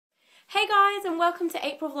Hey guys, and welcome to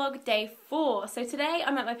AprilVlog day 4. So today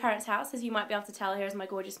I'm at my parents' house, as you might be able to tell. Here is my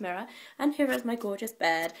gorgeous mirror, and here is my gorgeous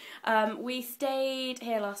bed. We stayed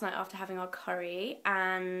here last night after having our curry,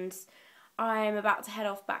 and I'm about to head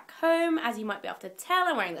off back home. As you might be able to tell,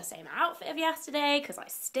 I'm wearing the same outfit of yesterday, because I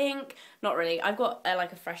stink. Not really. I've got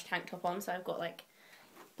like a fresh tank top on, so I've got like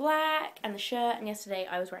black and the shirt, and yesterday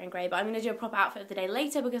I was wearing grey, but I'm going to do a proper outfit of the day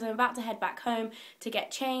later because I'm about to head back home to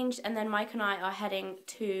get changed, and then Mike and I are heading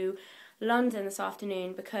to London this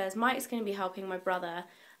afternoon because Mike's going to be helping my brother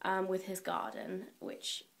with his garden,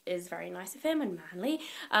 which is very nice of him and manly,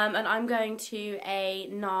 and I'm going to a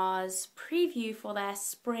NARS preview for their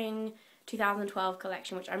spring 2012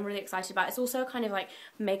 collection, which I'm really excited about. It's also a kind of like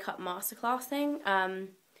makeup masterclass thing,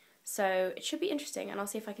 so it should be interesting, and I'll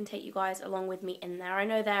see if I can take you guys along with me in there. I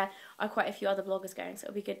know there are quite a few other bloggers going, so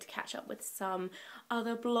it'll be good to catch up with some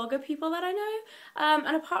other blogger people that I know.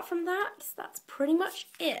 And apart from that, that's pretty much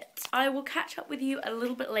it. I will catch up with you a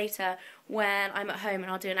little bit later when I'm at home,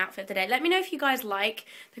 and I'll do an outfit of the day. Let me know if you guys like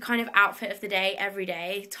the kind of outfit of the day,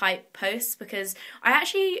 everyday type posts, because I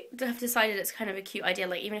actually have decided it's kind of a cute idea.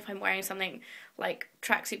 Like, even if I'm wearing something like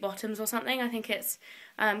tracksuit bottoms or something, I think it's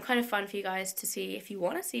kind of fun for you guys to see if you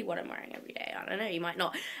want to see what I'm wearing every day. I don't know, you might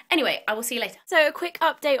not. Anyway, I will see you later. So a quick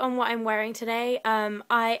update on what I'm wearing today.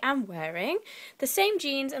 I am wearing the same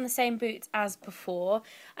jeans and the same boots as before,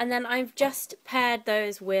 and then I've just paired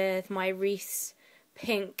those with my Reese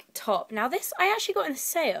pink top. Now this I actually got in a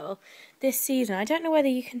sale this season. I don't know whether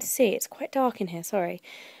you can see, it's quite dark in here, sorry,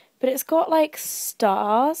 but it's got like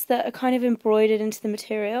stars that are kind of embroidered into the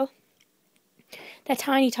material. They're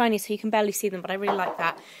tiny, tiny, so you can barely see them, but I really like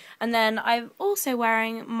that. And then I'm also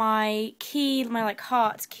wearing my like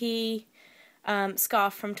heart key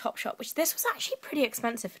scarf from Topshop, which this was actually pretty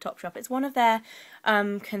expensive for Topshop. It's one of their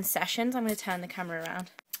concessions. I'm going to turn the camera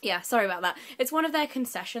around. Yeah, sorry about that. It's one of their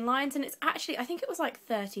concession lines, and it's actually, I think it was like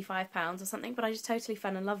 £35 or something, but I just totally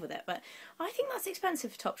fell in love with it. But I think that's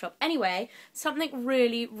expensive for Topshop. Anyway, something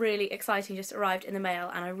really, really exciting just arrived in the mail,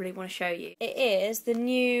 and I really want to show you. It is the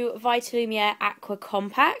new Vitalumiere Aqua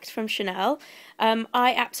Compact from Chanel.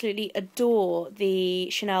 I absolutely adore the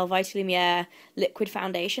Chanel Vitalumiere liquid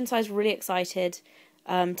foundation, so I was really excited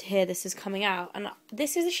to hear this is coming out. And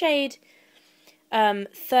this is a shade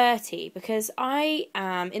 30, because I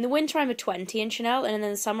am, in the winter I'm a 20 in Chanel, and in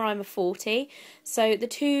the summer I'm a 40, so the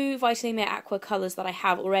two Vitalumiere Aqua colours that I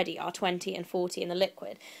have already are 20 and 40 in the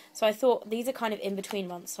liquid, so I thought these are kind of in between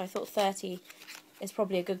months, so I thought 30 is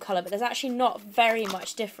probably a good colour, but there's actually not very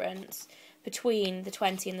much difference between the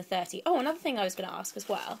 20 and the 30. Oh, another thing I was going to ask as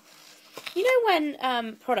well, you know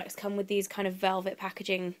when products come with these kind of velvet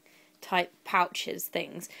packaging type pouches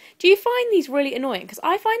things, do you find these really annoying? Because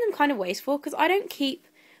I find them kind of wasteful, because I don't keep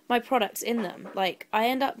my products in them. Like, I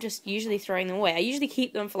end up just usually throwing them away. I usually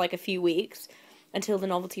keep them for like a few weeks until the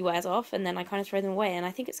novelty wears off, and then I kind of throw them away, and I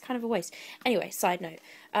think it's kind of a waste. Anyway, side note,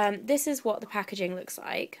 this is what the packaging looks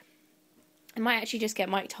like. I might actually just get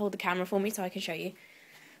Mike to hold the camera for me so I can show you.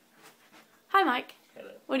 Hi Mike.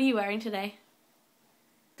 Hello. What are you wearing today?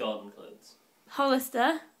 Garden clothes.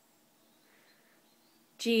 Hollister,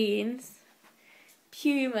 jeans,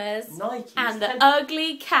 Pumas, Nikes. and the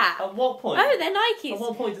ugly cap. At what point? Oh, they're Nikes. At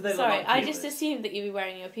what point do they Sorry, look like Pumas? I just assumed that you'd be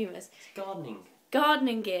wearing your Pumas. It's gardening.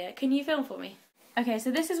 Gardening gear. Can you film for me? Okay,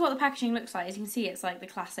 so this is what the packaging looks like. As you can see, it's like the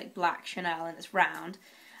classic black Chanel, and it's round,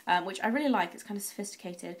 which I really like. It's kind of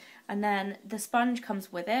sophisticated. And then the sponge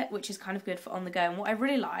comes with it, which is kind of good for on the go. And what I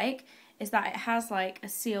really like is that it has like a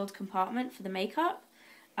sealed compartment for the makeup,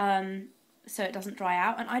 so it doesn't dry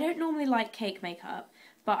out. And I don't normally like cake makeup,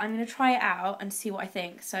 but I'm going to try it out and see what I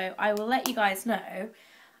think. So I will let you guys know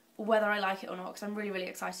whether I like it or not, because I'm really, really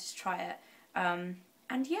excited to try it.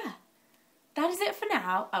 And yeah, that is it for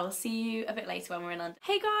now. I will see you a bit later when we're in London.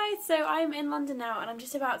 Hey guys, so I'm in London now, and I'm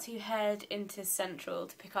just about to head into Central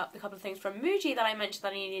to pick up the couple of things from Muji that I mentioned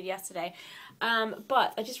that I needed yesterday.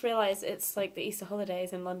 But I just realised it's like the Easter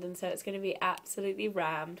holidays in London, so it's going to be absolutely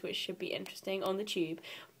rammed, which should be interesting on the tube.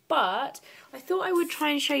 But I thought I would try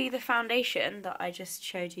and show you the foundation that I just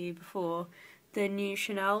showed you before, the new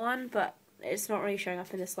Chanel one, but it's not really showing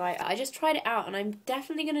up in this light. I just tried it out, and I'm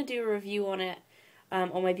definitely going to do a review on it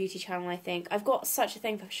on my beauty channel, I think. I've got such a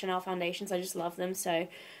thing for Chanel foundations, I just love them, so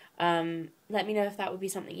let me know if that would be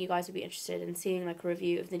something you guys would be interested in, seeing like a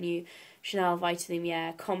review of the new Chanel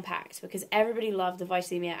Vitalumiere Compact, because everybody loved the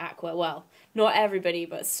Vitalumiere Aqua. Well, not everybody,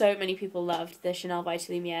 but so many people loved the Chanel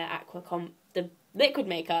Vitalumiere Aqua the liquid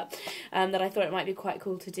makeup, that I thought it might be quite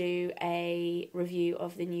cool to do a review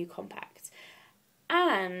of the new Compact.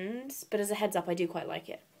 But as a heads up, I do quite like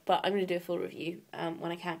it. but I'm going to do a full review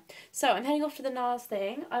when I can. So I'm heading off to the NARS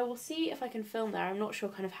thing. I will see if I can film there. I'm not sure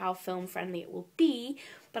kind of how film friendly it will be,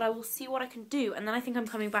 but I will see what I can do. And then I think I'm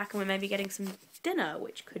coming back and we're maybe getting some dinner,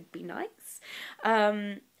 which could be nice.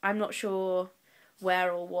 I'm not sure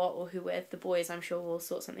where or what or who with. The boys, I'm sure, will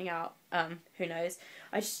sort something out. Who knows.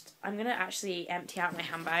 I'm going to actually empty out my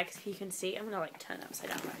handbag, so you can see. I'm going to like turn it upside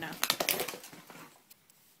down right now.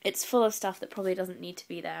 It's full of stuff that probably doesn't need to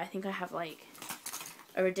be there. I think I have like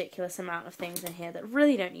a ridiculous amount of things in here that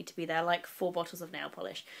really don't need to be there, like 4 bottles of nail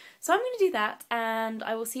polish. So I'm going to do that, and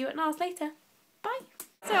I will see you at NARS later. Bye!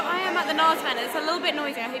 So I am at the NARS event. It's a little bit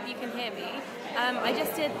noisy, I hope you can hear me. I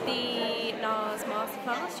just did the NARS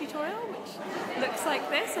masterclass tutorial, which looks like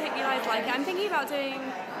this. I hope you guys like it. I'm thinking about doing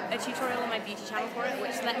a tutorial on my beauty channel for it,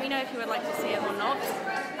 which let me know if you would like to see it or not.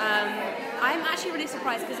 I'm actually really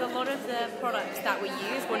surprised because a lot of the products that we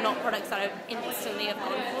use were not products that I instantly have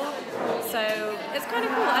gone for. So it's kind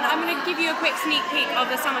of cool, and I'm going to give you a quick sneak peek of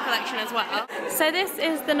the summer collection as well. So this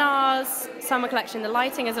is the NARS summer collection. The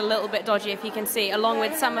lighting is a little bit dodgy, if you can see, along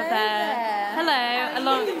with some of their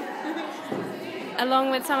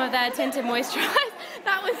along with some of their tinted moisturizer.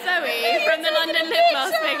 That was Zoe from the London Lip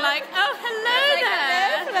Gloss being like, oh, hello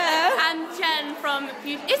there. And Jen from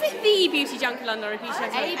Beauty... Is it the Beauty Junkie London or a Beauty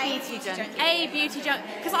Junkie? A Beauty Junkie. A Beauty Junkie.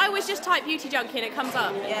 Because I always just type Beauty Junkie and it comes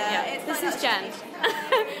up. Yeah. This is Jen.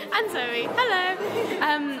 And Zoe. Hello.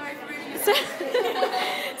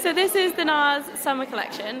 So this is the NARS summer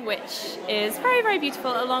collection, which is very, very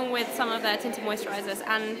beautiful, along with some of their tinted moisturizers.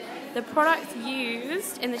 And the products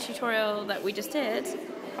used in the tutorial that we just did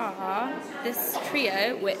are this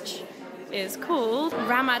trio, which is called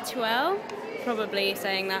Ramatuelle, probably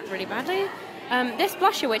saying that really badly. This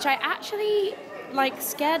blusher, which I actually like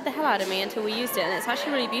scared the hell out of me until we used it, and it's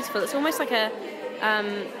actually really beautiful. It's almost like a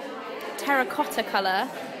terracotta colour,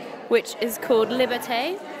 which is called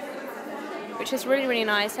Liberté, which is really, really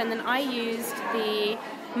nice. And then I used the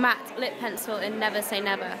matte lip pencil in Never Say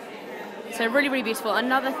Never. So really, really beautiful.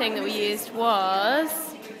 Another thing that we used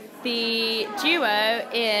was the duo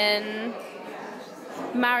in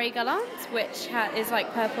Marie Galante, which is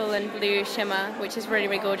like purple and blue shimmer, which is really,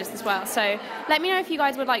 really gorgeous as well. So let me know if you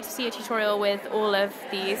guys would like to see a tutorial with all of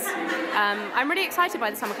these. I'm really excited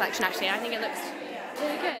by the summer collection, actually. I think it looks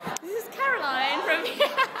really good. This is Caroline from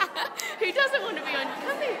who doesn't want to be on...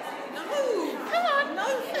 Come on. No.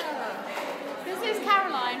 This is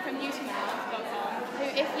Caroline from beautymail.com, who,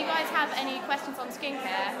 if you guys have any questions on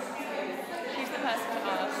skincare, she's the person to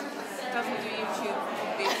ask. Doesn't do YouTube for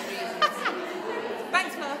obvious reasons.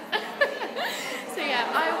 Thanks, Fleur. So yeah,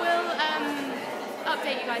 I will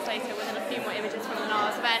update you guys later with a few more images from the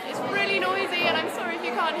NARS event. It's really noisy and I'm sorry if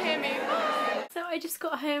you can't hear me. So I just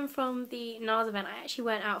got home from the NARS event. I actually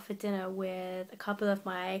went out for dinner with a couple of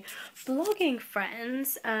my vlogging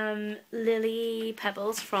friends, Lily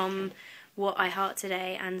Pebbles from What I Heart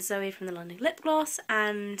Today, and Zoe from the London Lip Gloss,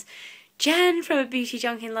 and Jen from A Beauty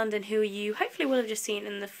Junkie in London, who you hopefully will have just seen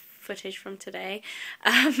in the footage from today,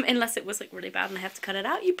 unless it was like really bad and I have to cut it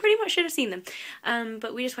out. You pretty much should have seen them.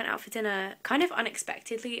 But we just went out for dinner kind of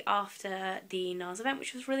unexpectedly after the NARS event,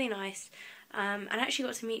 which was really nice. And I actually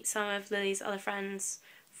got to meet some of Lily's other friends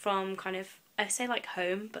from kind of, I say like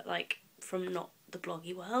home, but like from not the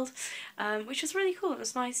bloggy world, which was really cool. It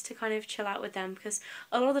was nice to kind of chill out with them, because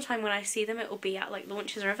a lot of the time when I see them it will be at like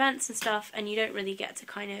launches or events and stuff, and you don't really get to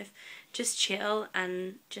kind of just chill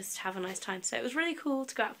and just have a nice time. So it was really cool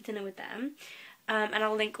to go out for dinner with them. And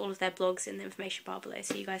I'll link all of their blogs in the information bar below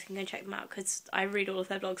so you guys can go and check them out, because I read all of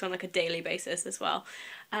their blogs on like a daily basis as well.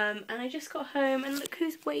 And I just got home and look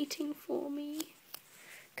who's waiting for me.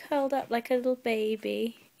 Curled up like a little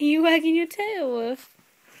baby. Are you wagging your tail, Woof?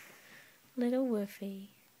 Little Woofy.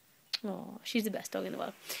 Oh, she's the best dog in the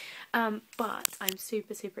world. But I'm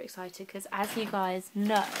super, super excited because, as you guys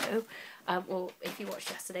know, or if you watched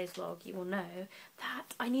yesterday's vlog, you will know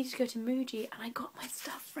that I needed to go to Muji and I got my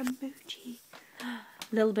stuff from Muji.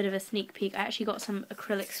 A little bit of a sneak peek. I actually got some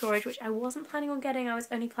acrylic storage, which I wasn't planning on getting. I was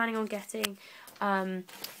only planning on getting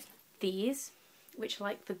these, which are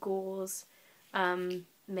like the gauze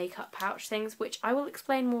makeup pouch things, which I will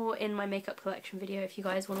explain more in my makeup collection video. If you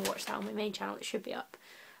guys want to watch that on my main channel, it should be up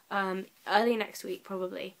early next week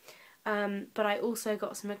probably. But I also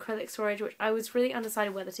got some acrylic storage, which I was really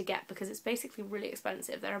undecided whether to get because it's basically really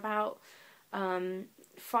expensive. They're about £5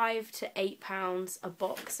 to £8 a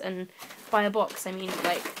box, and by a box I mean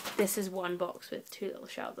like this is one box with 2 little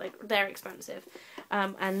shelves. Like, they're expensive,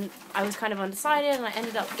 and I was kind of undecided, and I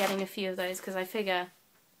ended up getting a few of those because I figure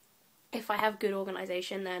if I have good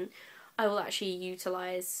organisation, then I will actually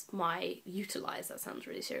utilise, that sounds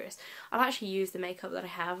really serious. I'll actually use the makeup that I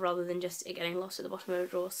have rather than just it getting lost at the bottom of a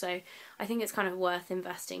drawer. So I think it's kind of worth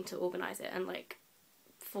investing to organise it, and like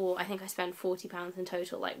I think I spent £40 in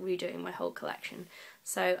total like redoing my whole collection.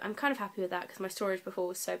 So I'm kind of happy with that because my storage before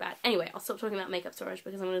was so bad. Anyway, I'll stop talking about makeup storage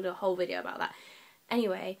because I'm going to do a whole video about that.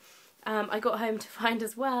 Anyway, I got home to find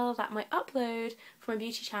as well that my upload for my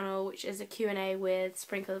beauty channel, which is a Q&A with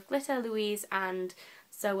Sprinkle of Glitter, Louise and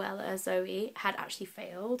Zoe, had actually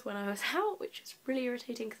failed when I was out, which is really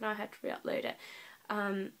irritating because now I had to re-upload it.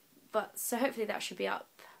 But so hopefully that should be up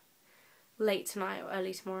late tonight or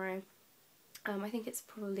early tomorrow. I think it's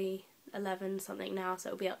probably 11 something now, so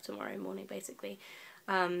it'll be up tomorrow morning basically.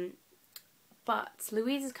 But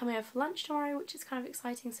Louise is coming over for lunch tomorrow, which is kind of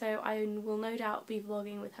exciting, so I will no doubt be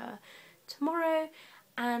vlogging with her tomorrow.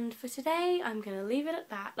 And for today, I'm going to leave it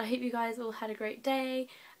at that. I hope you guys all had a great day,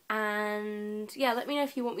 and yeah, let me know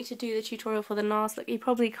if you want me to do the tutorial for the NARS. Like, you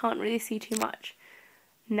probably can't really see too much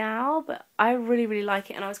now, but I really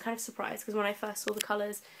like it, and I was kind of surprised because when I first saw the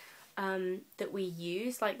colours that we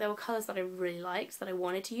used, like there were colours that I really liked that I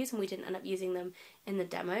wanted to use, and we didn't end up using them in the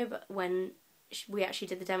demo, but when we actually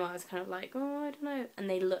did the demo I was kind of like, oh, I don't know, and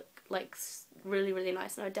they look like really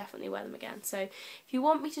nice, and I would definitely wear them again. So if you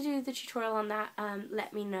want me to do the tutorial on that,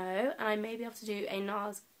 let me know, and I may be able to do a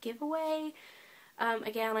NARS giveaway.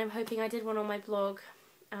 Again, I'm hoping, I did one on my blog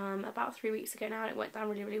about 3 weeks ago now, and it went down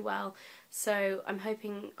really well, so I'm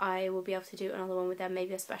hoping I will be able to do another one with them,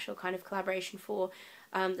 maybe a special kind of collaboration for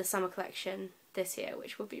the summer collection this year,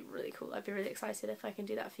 which would be really cool. I'd be really excited if I can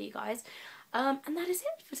do that for you guys. And that is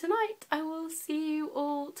it for tonight. I will see you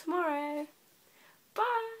all tomorrow.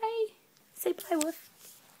 Bye! Say bye, Wolf.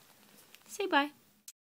 Say bye.